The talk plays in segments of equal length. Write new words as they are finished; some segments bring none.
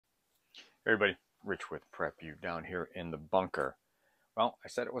Everybody, Rich with Prep You down here in the bunker. Well, I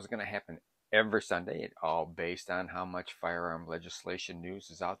said it was going to happen every Sunday, it all based on how much firearm legislation news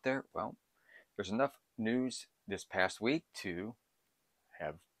is out there. Well, there's enough news this past week to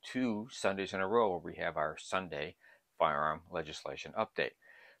have two Sundays in a row where we have our Sunday firearm legislation update.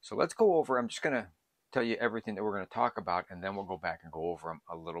 So let's go over, I'm just going to tell you everything that we're going to talk about, and then we'll go back and go over them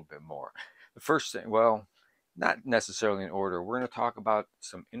a little bit more. The first thing, well, not necessarily in order, we're going to talk about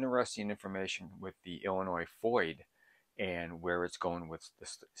some interesting information with the Illinois FOID and where it's going with the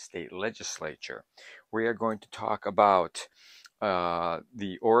state legislature. We are going to talk about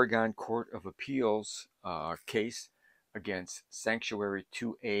the Oregon Court of Appeals case against sanctuary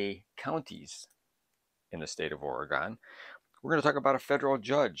 2A counties in the state of Oregon. We're going to talk about a federal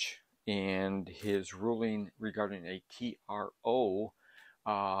judge and his ruling regarding a TRO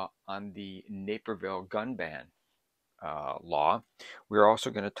on the Naperville gun ban law. We're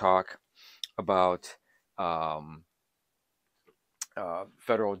also going to talk about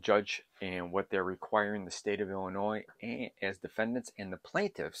federal judge and what they're requiring the state of Illinois as defendants and the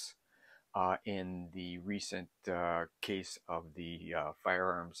plaintiffs in the recent case of the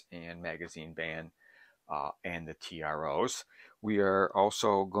firearms and magazine ban and the TROs. We are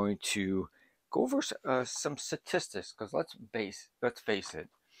also going to go over some statistics because let's face it,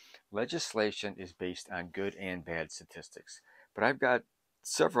 legislation is based on good and bad statistics. But I've got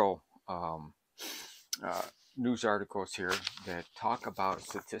several uh, news articles here that talk about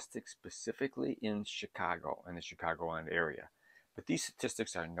statistics specifically in Chicago and the Chicagoland area. But these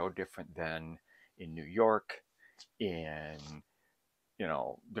statistics are no different than in New York, in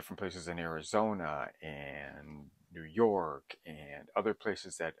different places in Arizona and New York and other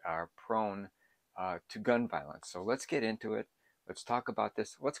places that are prone to gun violence. So let's get into it. Let's talk about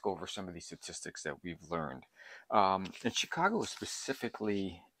this. Let's go over some of these statistics that we've learned. And Chicago is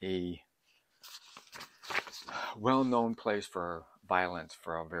specifically a well-known place for violence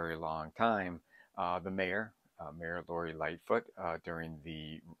for a very long time. The mayor, Mayor Lori Lightfoot, during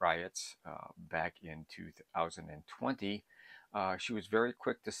the riots back in 2020, she was very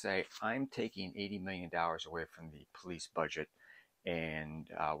quick to say, I'm taking $80 million away from the police budget, and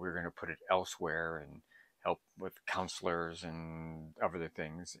we're going to put it elsewhere and help with counselors and other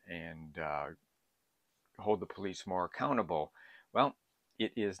things and hold the police more accountable. Well,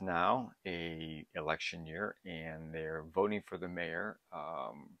 it is now a election year, and they're voting for the mayor.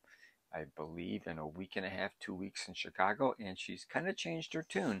 I believe in a week and a half, 2 weeks in Chicago, and she's kind of changed her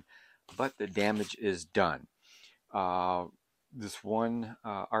tune, but the damage is done. Uh, this one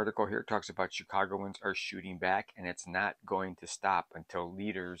article here talks about Chicagoans are shooting back, and it's not going to stop until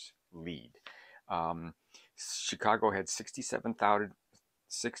leaders lead. Um, Chicago had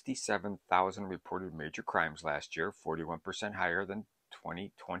 67,000 reported major crimes last year, 41% higher than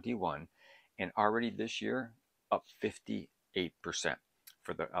 2021, and already this year up 58%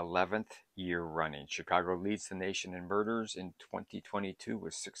 for the 11th year running. Chicago leads the nation in murders in 2022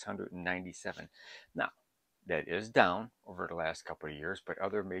 with 697. Now, that is down over the last couple of years, but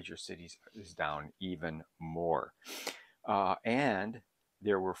other major cities is down even more. And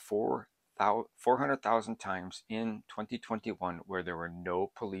there were 400,000 times in 2021 where there were no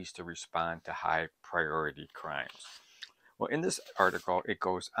police to respond to high priority crimes. Well, in this article, it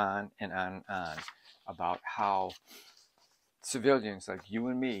goes on and on and on about how civilians like you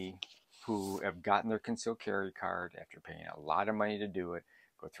and me who have gotten their concealed carry card after paying a lot of money to do it,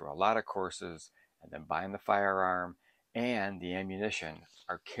 go through a lot of courses, and then buying the firearm and the ammunition,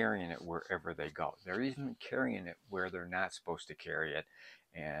 are carrying it wherever they go. They're even carrying it where they're not supposed to carry it.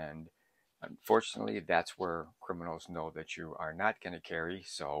 And unfortunately, that's where criminals know that you are not going to carry,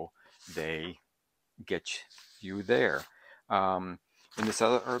 so they get you there. In this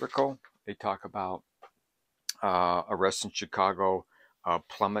other article, they talk about arrests in Chicago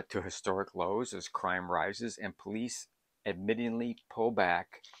plummet to historic lows as crime rises and police admittingly pull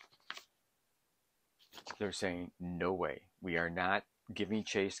back. They're saying, no way, we are not giving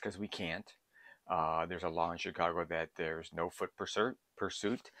chase because we can't. There's a law in Chicago that there's no foot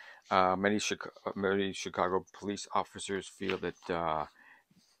pursuit. Many Chicago police officers feel that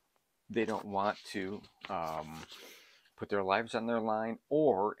they don't want to put their lives on their line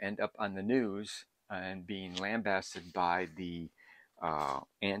or end up on the news and being lambasted by the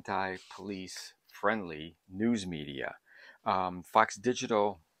anti-police friendly news media. Fox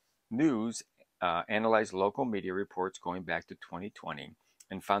Digital News analyzed local media reports going back to 2020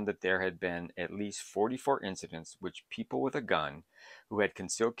 and found that there had been at least 44 incidents which people with a gun who had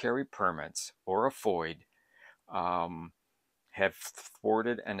concealed carry permits or a FOID have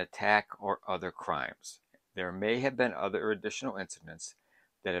thwarted an attack or other crimes. There may have been other additional incidents,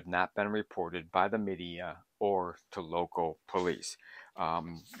 that have not been reported by the media or to local police.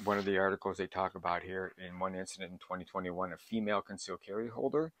 One of the articles they talk about here, in one incident in 2021, a female concealed carry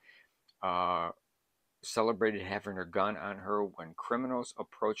holder celebrated having her gun on her when criminals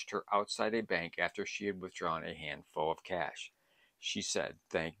approached her outside a bank after she had withdrawn a handful of cash. She said,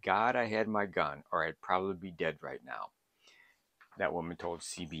 "Thank God I had my gun, or I'd probably be dead right now." That woman told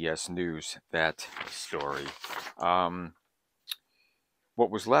CBS News that story.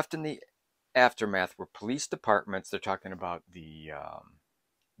 What was left in the aftermath were police departments. They're talking about the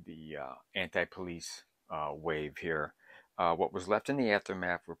anti-police wave here. What was left in the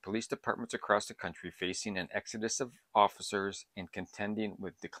aftermath were police departments across the country facing an exodus of officers and contending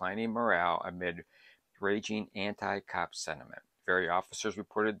with declining morale amid raging anti-cop sentiment. Very officers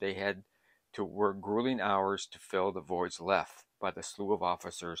reported they had to work grueling hours to fill the voids left by the slew of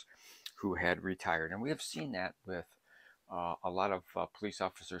officers who had retired. And we have seen that with a lot of police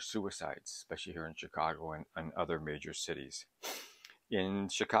officer suicides, especially here in Chicago and other major cities. In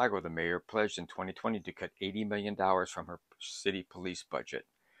Chicago, the mayor pledged in 2020 to cut $80 million from her city police budget.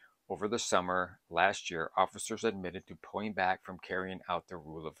 Over the summer last year, officers admitted to pulling back from carrying out the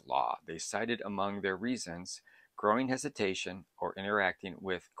rule of law. They cited among their reasons growing hesitation or interacting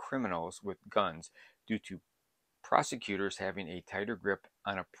with criminals with guns due to prosecutors having a tighter grip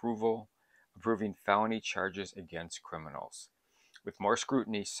on approving felony charges against criminals. With more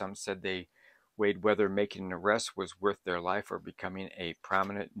scrutiny, some said they weighed whether making an arrest was worth their life or becoming a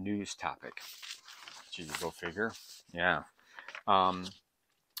prominent news topic. Gee, go figure. Yeah.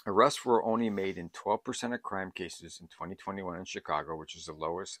 Arrests were only made in 12% of crime cases in 2021 in Chicago, which is the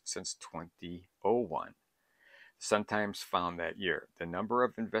lowest since 2001. Sun-Times found that year the number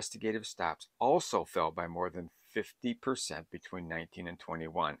of investigative stops also fell by more than 50% between 19 and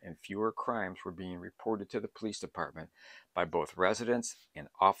 21, and fewer crimes were being reported to the police department by both residents and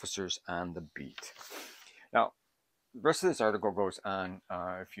officers on the beat. Now, the rest of this article goes on.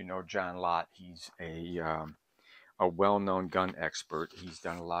 If you know John Lott, he's a well-known gun expert. He's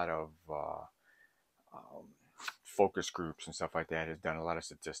done a lot of focus groups and stuff like that, has done a lot of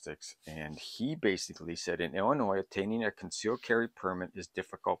statistics, and he basically said in Illinois, obtaining a concealed carry permit is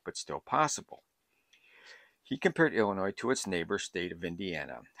difficult but still possible. He compared Illinois to its neighbor state of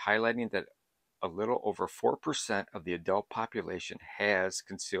Indiana, highlighting that a little over 4% of the adult population has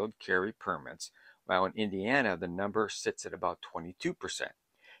concealed carry permits, while in Indiana the number sits at about 22%.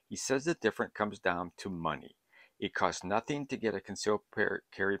 He says the difference comes down to money. It costs nothing to get a concealed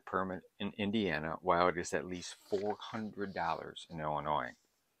carry permit in Indiana, while it is at least $400 in Illinois.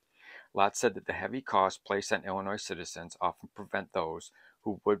 Lott said that the heavy costs placed on Illinois citizens often prevent those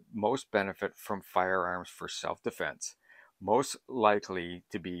who would most benefit from firearms for self-defense, most likely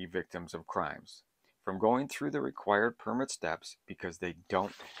to be victims of crimes, from going through the required permit steps because they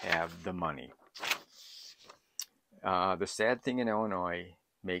don't have the money. The sad thing in Illinois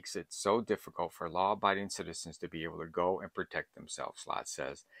makes it so difficult for law-abiding citizens to be able to go and protect themselves, Lott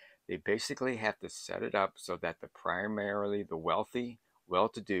says. They basically have to set it up so that primarily the wealthy,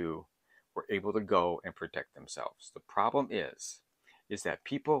 well-to-do, were able to go and protect themselves. The problem is that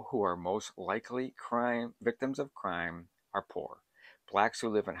people who are most likely victims of crime are poor, blacks who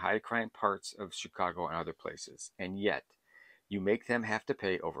live in high-crime parts of Chicago and other places, and yet you make them have to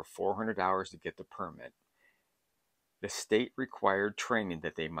pay over $400 to get the permit, the state-required training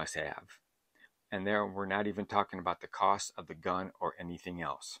that they must have. And there, we're not even talking about the cost of the gun or anything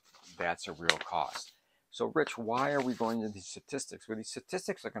else. That's a real cost. So, Rich, why are we going into these statistics? Well, these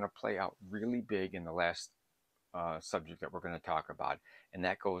statistics are going to play out really big in the last subject that we're going to talk about, and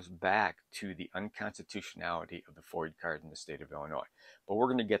that goes back to the unconstitutionality of the FOID card in the state of Illinois. But we're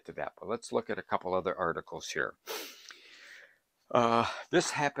going to get to that. But let's look at a couple other articles here.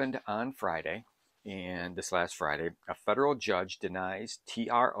 This happened on Friday. And this last Friday, a federal judge denies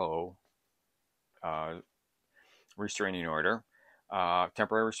TRO restraining order,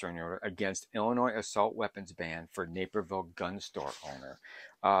 temporary restraining order against Illinois assault weapons ban for Naperville gun store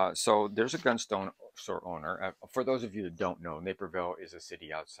owner. So there's a gun store owner. For those of you that don't know, Naperville is a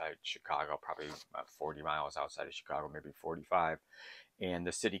city outside Chicago, probably about 40 miles outside of Chicago, maybe 45. And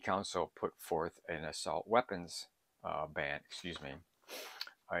the city council put forth an assault weapons ban,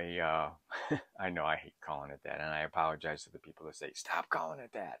 I know I hate calling it that, and I apologize to the people that say, stop calling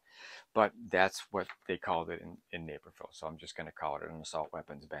it that. But that's what they called it in Naperville, so I'm just going to call it an assault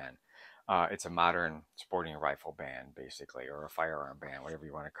weapons ban. It's a modern sporting rifle ban, basically, or a firearm ban, whatever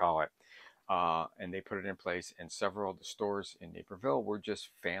you want to call it. And they put it in place, and several of the stores in Naperville were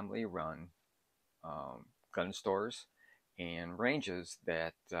just family-run gun stores and ranges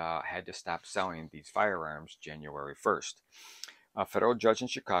that had to stop selling these firearms January 1st. A federal judge in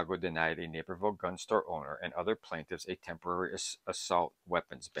Chicago denied a Naperville gun store owner and other plaintiffs a temporary assault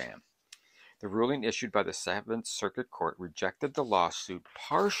weapons ban. The ruling issued by the Seventh Circuit Court rejected the lawsuit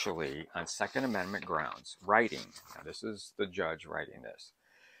partially on Second Amendment grounds, writing, now this is the judge writing this,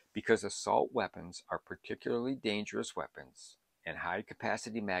 because assault weapons are particularly dangerous weapons and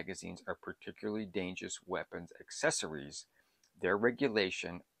high-capacity magazines are particularly dangerous weapons accessories, their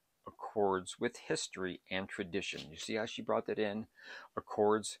regulation accords with history and tradition. You see how she brought that in?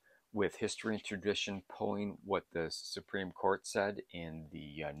 Accords with history and tradition, pulling what the Supreme Court said in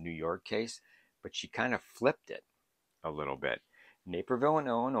the New York case, but she kind of flipped it a little bit. Naperville and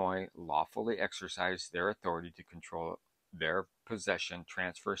Illinois lawfully exercise their authority to control their possession,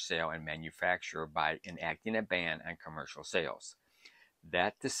 transfer, sale, and manufacture by enacting a ban on commercial sales.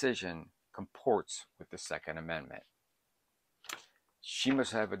 That decision comports with the Second Amendment. She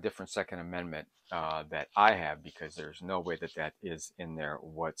must have a different Second Amendment that I have, because there's no way that that is in there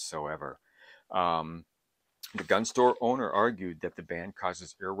whatsoever. The gun store owner argued that the ban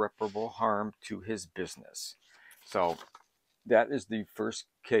causes irreparable harm to his business. So that is the first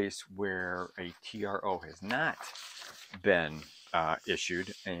case where a TRO has not been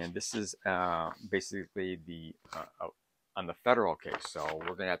issued, and this is basically the on the federal case. So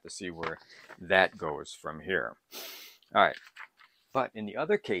we're going to have to see where that goes from here. All right. But in the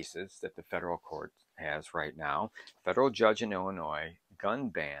other cases that the federal court has right now, federal judge in Illinois gun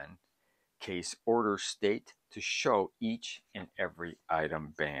ban case orders state to show each and every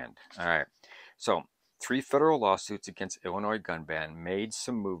item banned. All right. So 3 federal lawsuits against Illinois gun ban made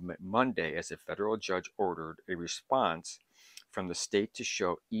some movement Monday as a federal judge ordered a response from the state to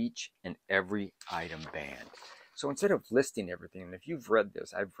show each and every item banned. So instead of listing everything, and if you've read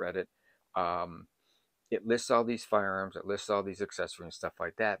this, I've read it, it lists all these firearms, it lists all these accessories and stuff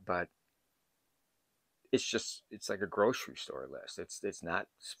like that, but it's like a grocery store list. It's not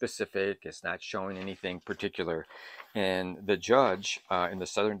specific, it's not showing anything particular. And the judge in the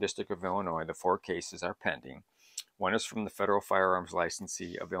Southern District of Illinois, the 4 cases are pending. One is from the Federal Firearms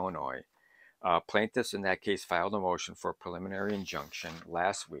Licensee of Illinois. Plaintiffs in that case filed a motion for a preliminary injunction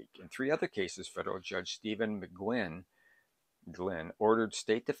last week. In 3 other cases, federal judge Stephen McGlynn ordered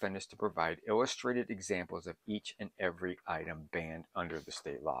state defendants to provide illustrated examples of each and every item banned under the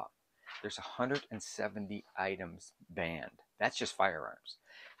state law. There's 170 items banned. That's just firearms.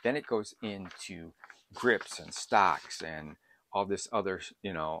 Then it goes into grips and stocks and all this other,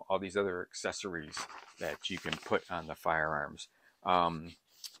 all these other accessories that you can put on the firearms.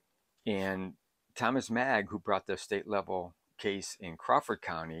 And Thomas Magg, who brought the state level case in Crawford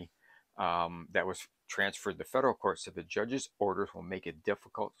County, that was transferred to federal court, said the judge's orders will make it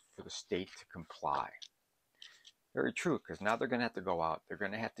difficult for the state to comply. Very true, because now they're going to have to go out, they're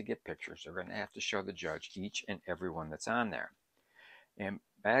going to have to get pictures, they're going to have to show the judge each and every one that's on there. And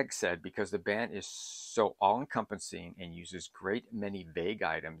Magg said, because the ban is so all-encompassing and uses great many vague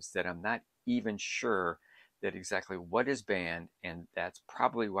items that I'm not even sure that exactly what is banned, and that's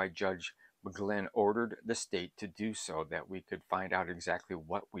probably why Judge McGlynn ordered the state to do so, that we could find out exactly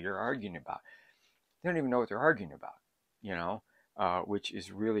what we are arguing about. They don't even know what they're arguing about, which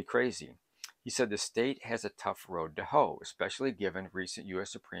is really crazy. He said the state has a tough road to hoe, especially given recent U.S.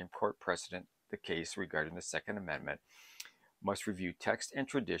 Supreme Court precedent. The case regarding the Second Amendment must review text and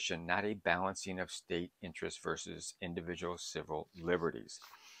tradition, not a balancing of state interests versus individual civil liberties.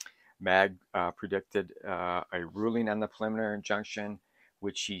 Magg predicted a ruling on the preliminary injunction,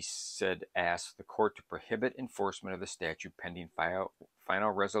 which he said asked the court to prohibit enforcement of the statute pending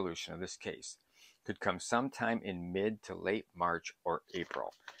final resolution of this case. Could come sometime in mid to late March or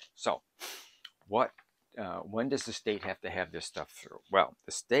April. So, when does the state have to have this stuff through? Well,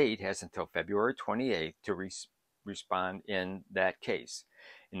 the state has until February 28th to respond in that case.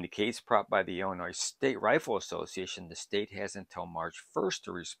 In the case brought by the Illinois State Rifle Association, the state has until March 1st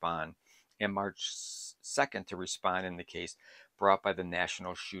to respond and March 2nd to respond in the case brought by the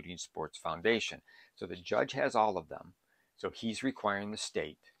National Shooting Sports Foundation. So the judge has all of them. So he's requiring the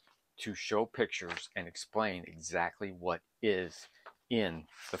state to show pictures and explain exactly what is in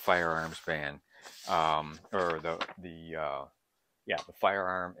the firearms ban, or the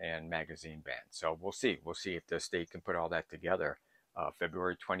firearm and magazine ban. So we'll see if the state can put all that together.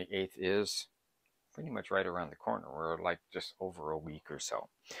 February 28th is pretty much right around the corner. We're like just over a week or so.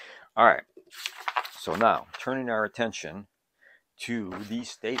 All right. So now turning our attention to the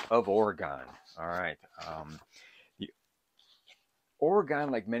state of Oregon. All right. Oregon,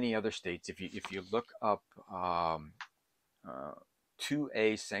 like many other states, if you look up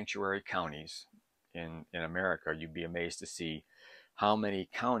 2A sanctuary counties in America, you'd be amazed to see how many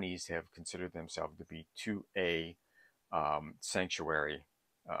counties have considered themselves to be 2A sanctuary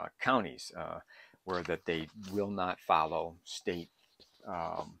counties, where that they will not follow state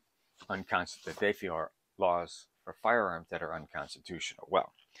that they feel are laws for firearms that are unconstitutional.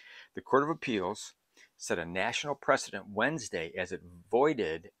 Well, the Court of Appeals set a national precedent Wednesday as it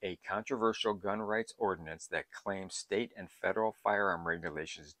voided a controversial gun rights ordinance that claims state and federal firearm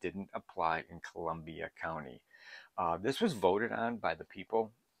regulations didn't apply in Columbia County. This was voted on by the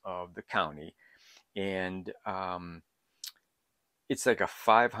people of the county, and it's like a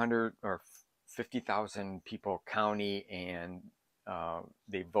 500 or 50,000 people county, and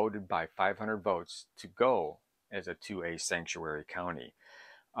they voted by 500 votes to go as a 2A sanctuary county.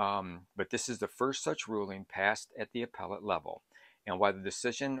 But this is the first such ruling passed at the appellate level. And while the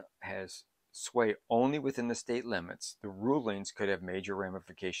decision has sway only within the state limits, the rulings could have major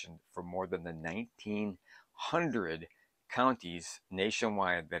ramifications for more than the 1,900 counties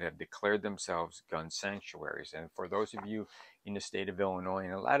nationwide that have declared themselves gun sanctuaries. And for those of you in the state of Illinois,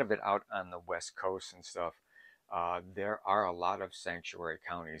 and a lot of it out on the West Coast and stuff, there are a lot of sanctuary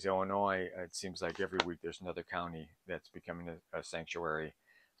counties. Illinois, it seems like every week there's another county that's becoming a sanctuary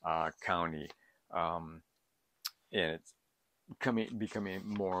county, and it's becoming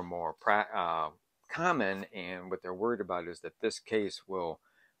more and more common. And what they're worried about is that this case will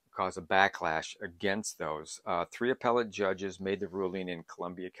cause a backlash against those. 3 appellate judges made the ruling in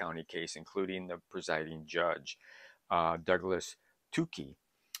Columbia County case, including the presiding judge, Douglas Tukey,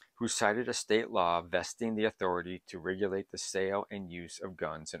 who cited a state law vesting the authority to regulate the sale and use of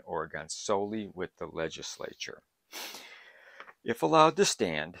guns in Oregon solely with the legislature. If allowed to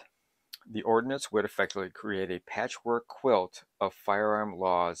stand, the ordinance would effectively create a patchwork quilt of firearm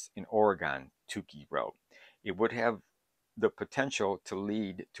laws in Oregon, Tukey wrote. It would have the potential to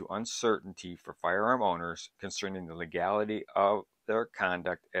lead to uncertainty for firearm owners concerning the legality of their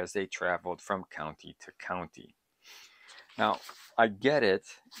conduct as they traveled from county to county. Now, I get it,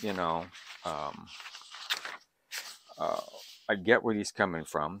 I get where he's coming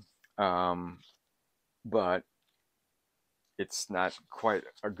from, but it's not quite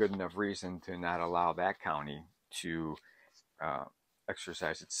a good enough reason to not allow that county to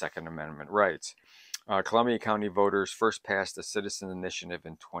exercise its Second Amendment rights. Columbia County voters first passed a citizen initiative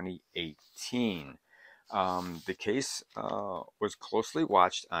in 2018. The case was closely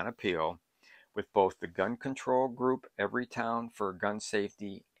watched on appeal, with both the gun control group Everytown for Gun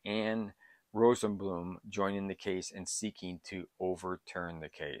Safety and Rosenblum joining the case and seeking to overturn the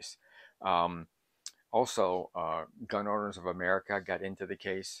case. Also, Gun Owners of America got into the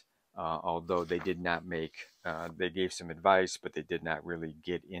case, although they did not they gave some advice, but they did not really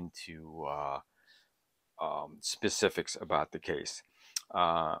get into specifics about the case.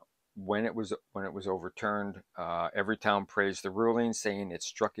 When it was overturned, Everytown praised the ruling, saying it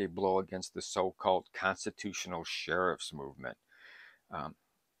struck a blow against the so-called constitutional sheriff's movement. I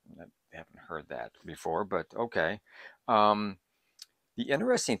haven't heard that before, but okay. The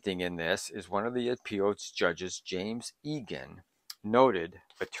interesting thing in this is one of the appeals judges, James Egan, noted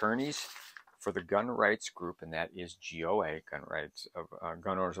attorneys for the gun rights group, and that is GOA, Gun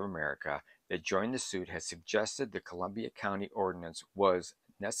Owners of America, that joined the suit, has suggested the Columbia County ordinance was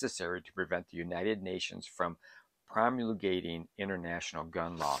necessary to prevent the United Nations from promulgating international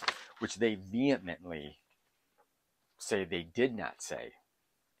gun law, which they vehemently say they did not say.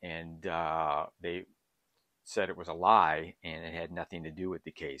 And they said it was a lie and it had nothing to do with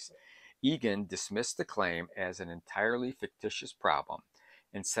the case. Egan dismissed the claim as an entirely fictitious problem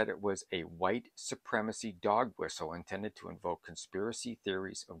and said it was a white supremacy dog whistle intended to invoke conspiracy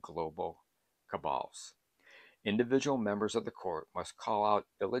theories of global cabals. Individual members of the court must call out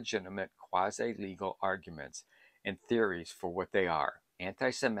illegitimate quasi-legal arguments and theories for what they are,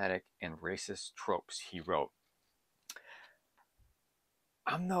 anti-Semitic and racist tropes, he wrote.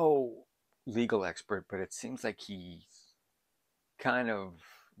 I'm no legal expert, but it seems like he's kind of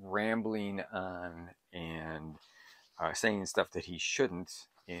rambling on and saying stuff that he shouldn't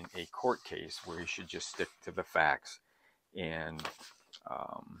in a court case, where he should just stick to the facts and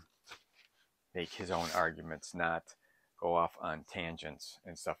make his own arguments, not go off on tangents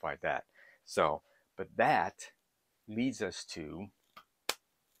and stuff like that. So, but that leads us to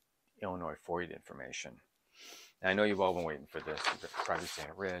Illinois FOID information. I know you've all been waiting for this. You're probably saying,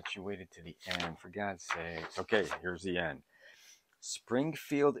 Rich, you waited to the end, for God's sakes. Okay, here's the end.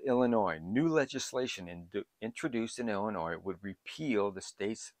 Springfield, Illinois. New legislation introduced in Illinois would repeal the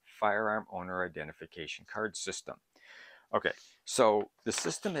state's firearm owner identification card system. Okay, so the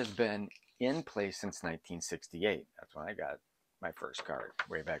system has been in place since 1968. That's when I got my first card,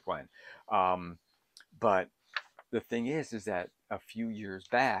 way back when. But the thing is that a few years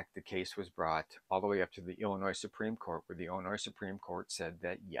back, the case was brought all the way up to the Illinois Supreme Court, where the Illinois Supreme Court said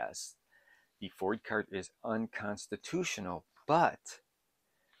that yes, the FOID card is unconstitutional, but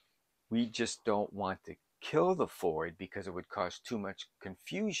we just don't want to kill the FOID because it would cause too much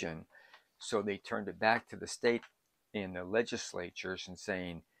confusion. So they turned it back to the state and the legislatures and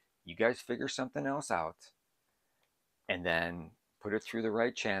saying, you guys figure something else out and then put it through the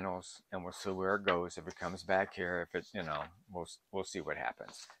right channels, and we'll see where it goes. If it comes back here, if it, we'll see what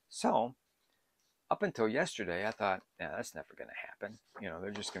happens. So up until yesterday, I thought, yeah, that's never going to happen.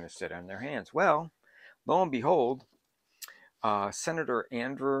 They're just going to sit on their hands. Well, lo and behold, Senator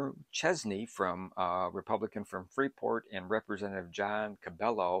Andrew Chesney from Republican from Freeport and Representative John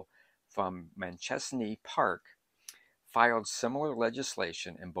Cabello from Manchesney Park filed similar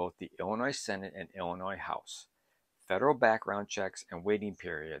legislation in both the Illinois Senate and Illinois House. Federal background checks and waiting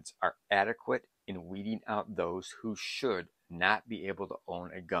periods are adequate in weeding out those who should not be able to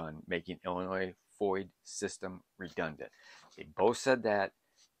own a gun, making Illinois FOID system redundant. They both said that.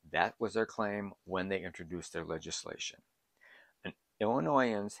 That was their claim when they introduced their legislation.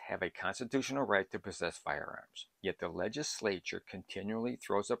 Illinoisans have a constitutional right to possess firearms, yet the legislature continually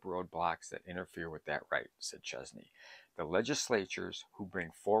throws up roadblocks that interfere with that right, said Chesney. The legislatures who bring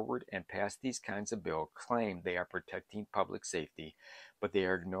forward and pass these kinds of bills claim they are protecting public safety, but they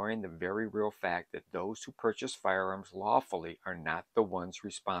are ignoring the very real fact that those who purchase firearms lawfully are not the ones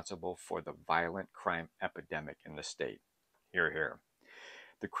responsible for the violent crime epidemic in the state. Hear, hear.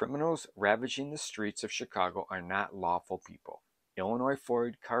 The criminals ravaging the streets of Chicago are not lawful people. Illinois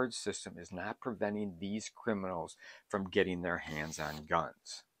FOID card system is not preventing these criminals from getting their hands on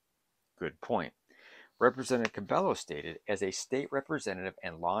guns. Good point. Representative Cabello stated, as a state representative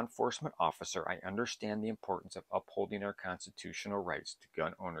and law enforcement officer, I understand the importance of upholding our constitutional rights to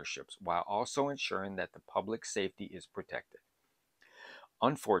gun ownerships while also ensuring that the public safety is protected.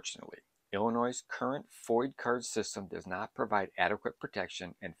 Unfortunately, Illinois' current FOID card system does not provide adequate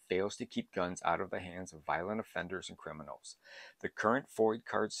protection and fails to keep guns out of the hands of violent offenders and criminals. The current FOID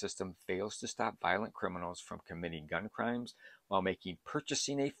card system fails to stop violent criminals from committing gun crimes while making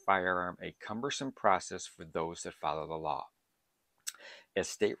purchasing a firearm a cumbersome process for those that follow the law. As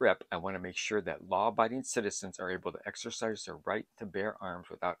state rep, I want to make sure that law-abiding citizens are able to exercise their right to bear arms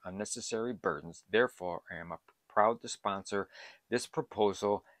without unnecessary burdens. Therefore, I am proud to sponsor this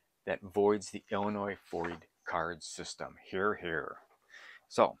proposal that voids the Illinois FOID card system. Hear, hear.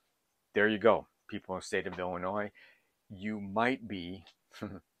 So, there you go, people in the state of Illinois. You might be,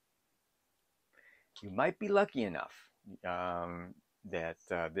 lucky enough that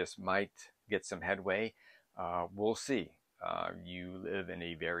this might get some headway. We'll see. You live in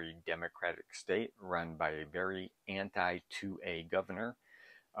a very democratic state run by a very anti-2A governor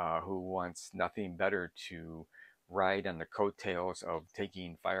who wants nothing better to ride on the coattails of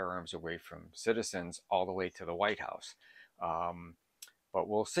taking firearms away from citizens all the way to the White House. But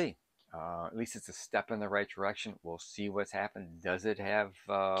we'll see. At least it's a step in the right direction. We'll see what's happened. Does it have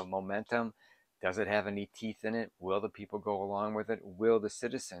momentum? Does it have any teeth in it? Will the people go along with it? Will the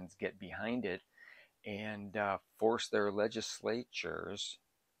citizens get behind it and force their legislatures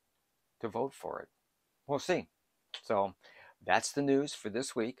to vote for it? We'll see. So that's the news for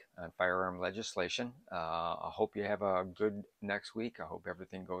this week on firearm legislation. I hope you have a good next week. I hope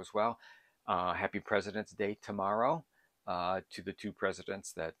everything goes well. Happy President's Day tomorrow to the two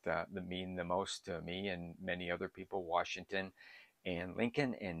presidents that mean the most to me and many other people, Washington and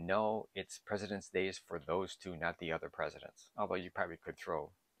Lincoln. And no, it's President's Days for those two, not the other presidents. Although you probably could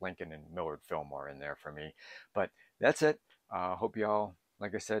throw Lincoln and Millard Fillmore in there for me. But that's it. Hope you all,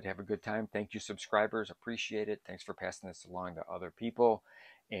 like I said, have a good time. Thank you, subscribers. Appreciate it. Thanks for passing this along to other people.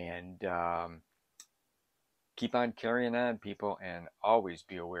 And keep on carrying on, people, and always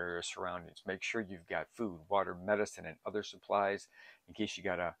be aware of your surroundings. Make sure you've got food, water, medicine, and other supplies in case you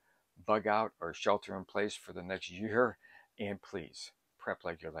got to bug out or shelter in place for the next year. And please, prep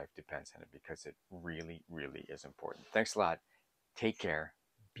like your life depends on it, because it really, really is important. Thanks a lot. Take care.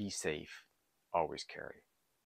 Be safe. Always carry.